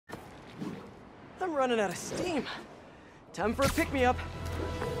I'm running out of steam. Time for a pick-me-up.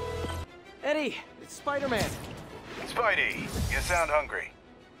 Eddie, it's Spider-Man. Spidey, you sound hungry.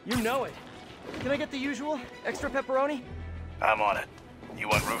 You know it. Can I get the usual? Extra pepperoni? I'm on it. You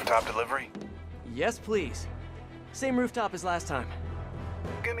want rooftop delivery? Yes, please. Same rooftop as last time.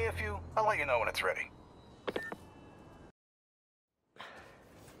 Give me a few. I'll let you know when it's ready.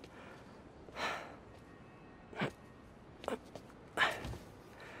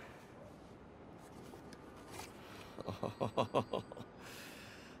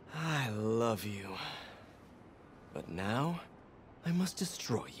 I love you. But now, I must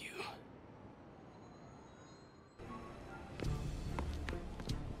destroy you.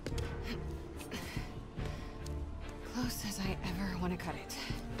 Close as I ever want to cut it.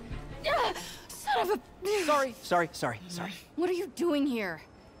 Son of a... Sorry. What are you doing here?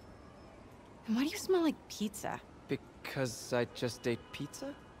 And why do you smell like pizza? Because I just ate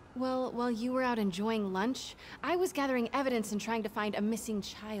pizza? Well, while you were out enjoying lunch, I was gathering evidence and trying to find a missing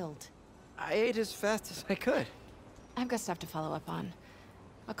child. I ate as fast as I could. I've got stuff to follow up on.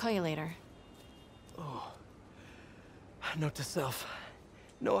 I'll call you later. Oh. Note to self.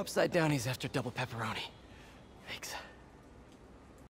 No upside downies after double pepperoni. Thanks.